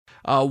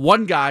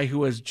One guy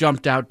who has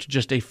jumped out to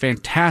just a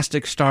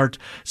fantastic start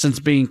since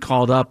being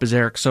called up is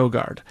Eric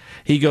Sogard.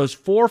 He goes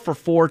 4 for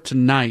 4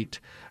 tonight.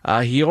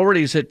 He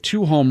already has hit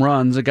 2 home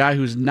runs, a guy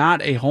who's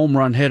not a home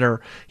run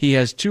hitter. He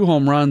has 2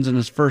 home runs in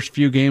his first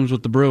few games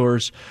with the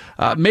Brewers.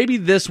 Maybe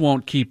this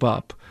won't keep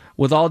up.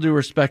 With all due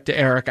respect to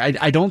Eric,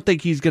 I don't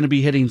think he's going to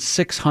be hitting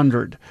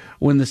 600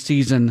 when the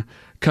season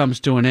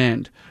comes to an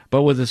end.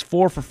 But with his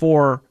 4 for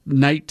 4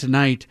 night to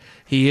night,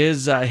 he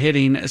is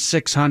hitting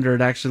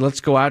 600. Actually,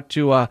 let's go out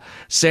to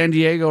San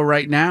Diego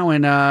right now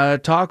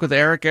and talk with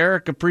Eric.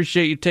 Eric,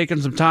 appreciate you taking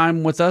some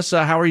time with us.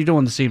 How are you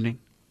doing this evening?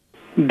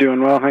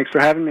 Doing well. Thanks for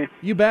having me.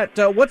 You bet.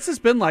 What's this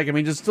been like? I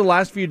mean, just the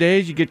last few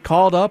days, you get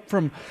called up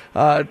from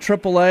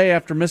AAA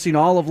after missing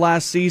all of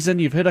last season.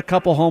 You've hit a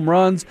couple home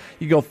runs.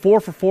 You go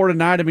 4 for 4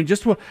 tonight. I mean,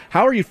 just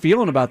how are you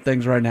feeling about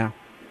things right now?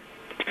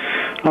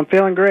 I'm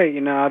feeling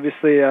great.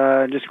 Obviously,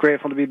 just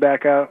grateful to be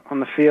back out on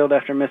the field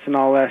after missing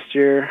all last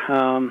year.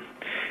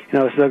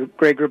 This is a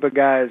great group of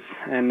guys,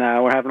 and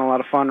we're having a lot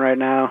of fun right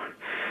now.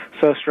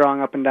 So strong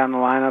up and down the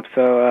lineup,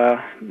 so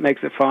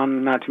makes it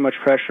fun, not too much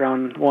pressure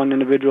on one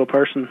individual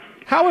person.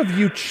 How have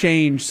you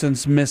changed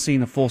since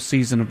missing a full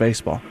season of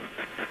baseball?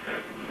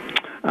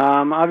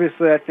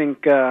 Obviously, I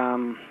think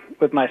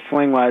with my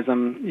swing-wise,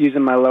 I'm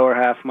using my lower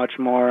half much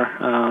more.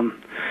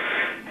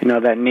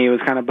 That knee was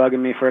kind of bugging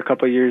me for a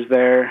couple of years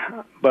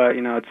there, but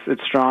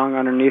it's strong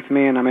underneath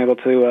me, and I'm able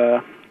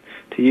to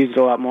use it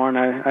a lot more. And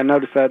I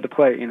noticed that at the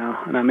plate, and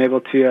I'm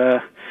able to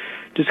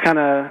just kind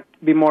of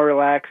be more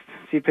relaxed,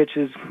 see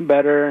pitches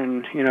better,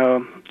 and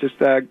just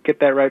get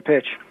that right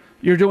pitch.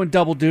 You're doing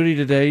double duty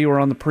today. You were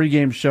on the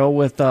pregame show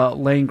with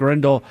Lane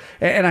Grindle,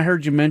 and I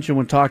heard you mention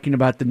when talking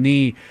about the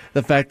knee,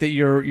 the fact that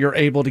you're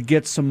able to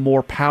get some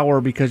more power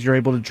because you're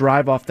able to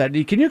drive off that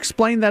knee. Can you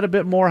explain that a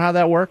bit more, how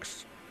that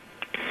works?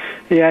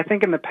 Yeah, I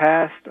think in the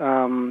past,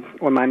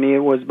 when my knee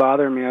was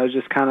bothering me, I was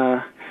just kind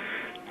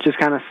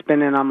of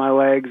spinning on my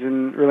legs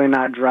and really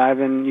not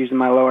driving, using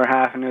my lower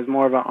half, and it was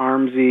more of an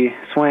armsy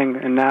swing.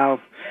 And now,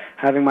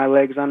 having my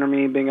legs under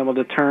me, being able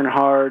to turn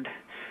hard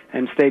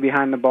and stay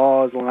behind the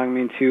ball is allowing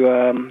me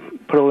to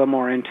put a little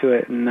more into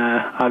it and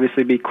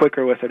obviously be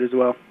quicker with it as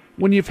well.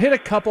 When you've hit a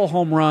couple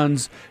home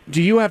runs,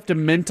 do you have to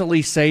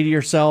mentally say to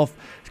yourself,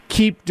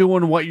 keep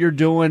doing what you're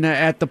doing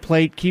at the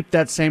plate, keep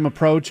that same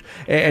approach,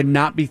 and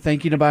not be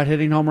thinking about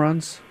hitting home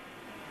runs?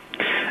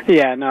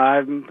 Yeah, no,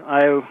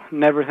 I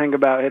never think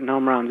about hitting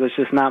home runs. It's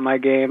just not my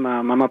game.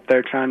 I'm up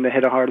there trying to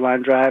hit a hard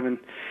line drive, and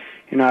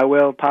I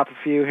will pop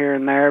a few here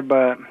and there,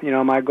 but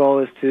my goal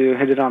is to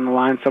hit it on the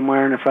line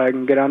somewhere, and if I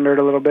can get under it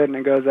a little bit and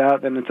it goes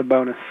out, then it's a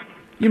bonus.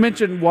 You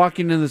mentioned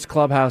walking in this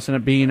clubhouse and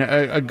it being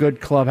a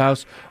good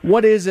clubhouse.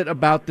 What is it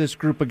about this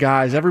group of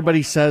guys?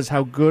 Everybody says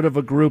how good of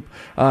a group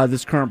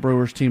this current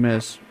Brewers team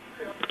is.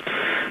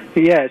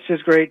 Yeah, it's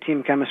just great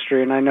team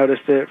chemistry, and I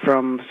noticed it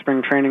from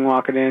spring training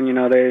walking in.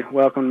 They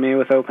welcomed me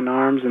with open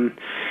arms, and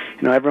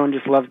everyone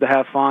just loves to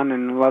have fun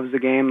and loves the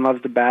game,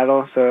 loves to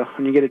battle. So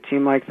when you get a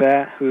team like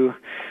that who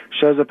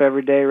shows up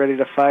every day ready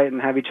to fight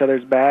and have each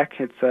other's back,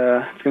 it's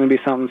going to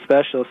be something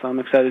special. So I'm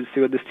excited to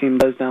see what this team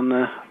does down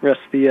the rest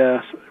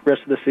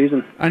of the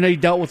season. I know you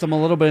dealt with them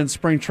a little bit in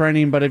spring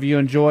training, but have you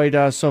enjoyed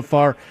so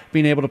far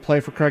being able to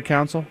play for Craig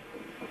Counsell?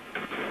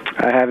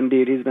 I have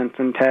indeed. He's been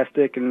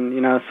fantastic,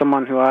 and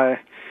someone who I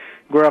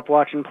grew up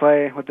watching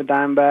play with the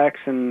Diamondbacks,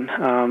 and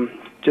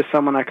just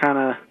someone I kind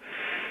of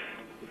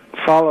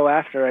follow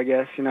after, I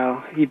guess. He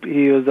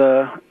was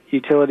a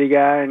utility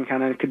guy and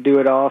kind of could do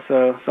it all,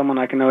 so someone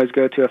I can always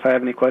go to if I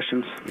have any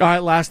questions. All right,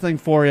 last thing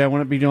for you. I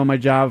wouldn't be doing my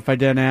job if I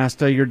didn't ask.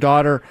 Your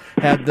daughter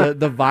had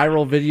the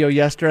viral video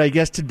yesterday. I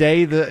guess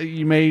today,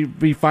 you may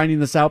be finding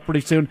this out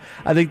pretty soon.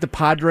 I think the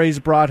Padres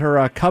brought her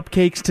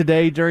cupcakes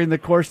today during the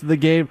course of the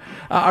game.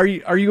 Are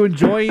you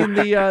enjoying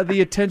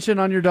the attention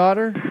on your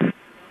daughter?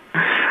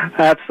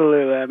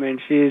 Absolutely. I mean,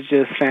 she's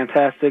just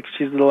fantastic.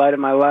 She's the light of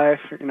my life.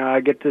 I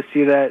get to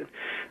see that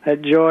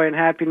joy and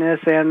happiness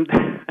and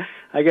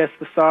I guess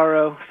the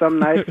sorrow some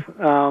nights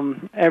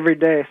every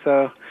day.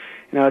 So,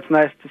 it's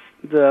nice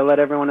to let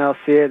everyone else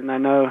see it, and I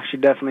know she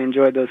definitely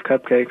enjoyed those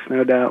cupcakes,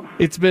 no doubt.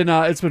 It's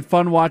been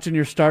fun watching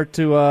your start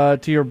to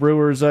your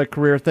Brewers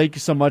career. Thank you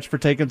so much for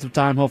taking some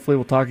time. Hopefully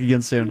we'll talk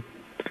again soon.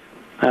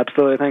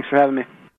 Absolutely. Thanks for having me.